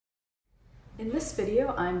In this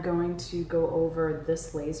video, I'm going to go over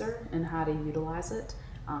this laser and how to utilize it.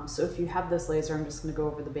 So if you have this laser, I'm just going to go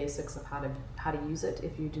over the basics of how to use it.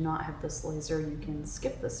 If you do not have this laser, you can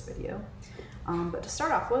skip this video. But to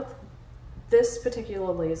start off with, this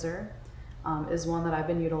particular laser is one that I've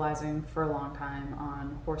been utilizing for a long time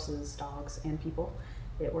on horses, dogs, and people.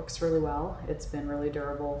 It works really well. It's been really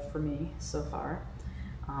durable for me so far.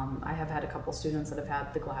 I have had a couple students that have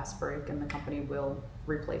had the glass break and the company will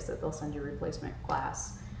replace it. They'll send you replacement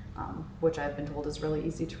glass, which I've been told is really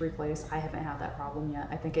easy to replace. I haven't had that problem yet.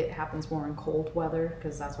 I think it happens more in cold weather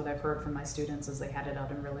because that's what I've heard from my students is they had it out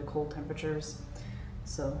in really cold temperatures.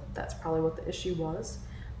 So that's probably what the issue was.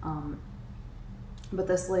 But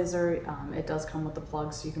this laser, it does come with the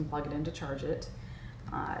plug so you can plug it in to charge it.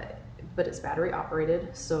 But it's battery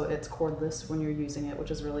operated, so it's cordless when you're using it,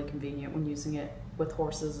 which is really convenient when using it with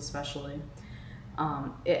horses especially.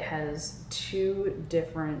 It has two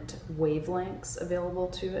different wavelengths available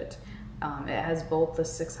to it. It has both the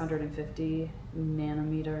 650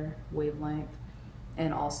 nanometer wavelength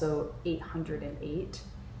and also 808.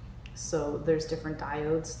 So there's different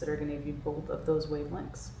diodes that are going to give you both of those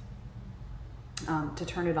wavelengths. To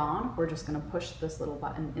turn it on, we're just going to push this little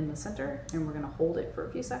button in the center and we're going to hold it for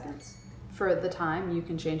a few seconds. For the time, you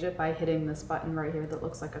can change it by hitting this button right here that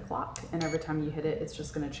looks like a clock, and every time you hit it, it's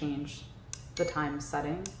just going to change the time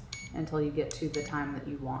setting until you get to the time that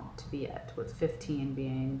you want to be at, with 15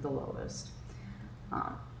 being the lowest.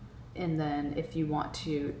 And then if you want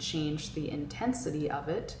to change the intensity of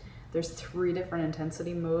it, there's 3 different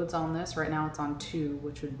intensity modes on this. Right now it's on 2,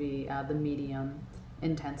 which would be the medium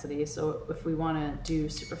intensity. So if we want to do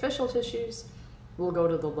superficial tissues, we'll go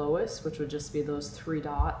to the lowest, which would just be those 3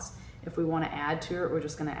 dots. If we want to add to it, we're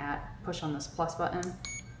just going to push on this plus button,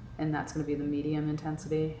 and that's going to be the medium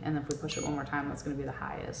intensity. And then if we push it one more time, that's going to be the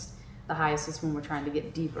highest. The highest is when we're trying to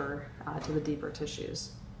get deeper to the deeper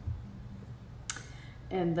tissues.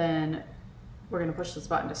 And then we're going to push this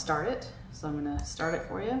button to start it. So I'm going to start it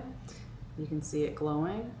for you. You can see it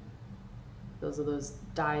glowing. Those are those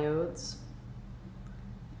diodes.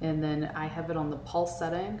 And then I have it on the pulse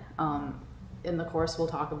setting. In the course, we'll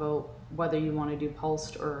talk about whether you want to do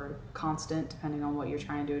pulsed or constant, depending on what you're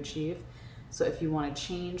trying to achieve. So if you want to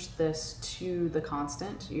change this to the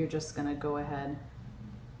constant, you're just going to go ahead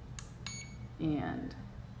and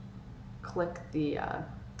click the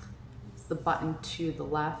button to the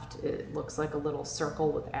left. It looks like a little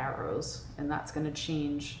circle with arrows, and that's going to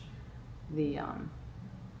change the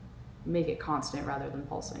make it constant rather than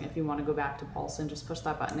pulsing. If you want to go back to pulsing, just push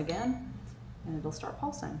that button again and it'll start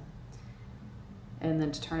pulsing. And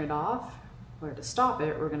then to turn it off, or to stop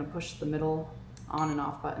it, we're going to push the middle on and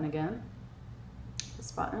off button again,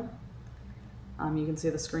 this button. You can see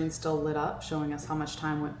the screen still lit up, showing us how much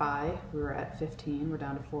time went by. We were at 15, we're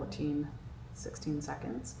down to 14, 16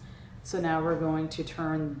 seconds. So now we're going to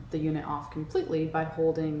turn the unit off completely by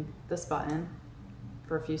holding this button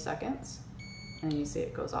for a few seconds, and you see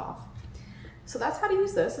it goes off. So that's how to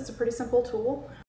use this. It's a pretty simple tool.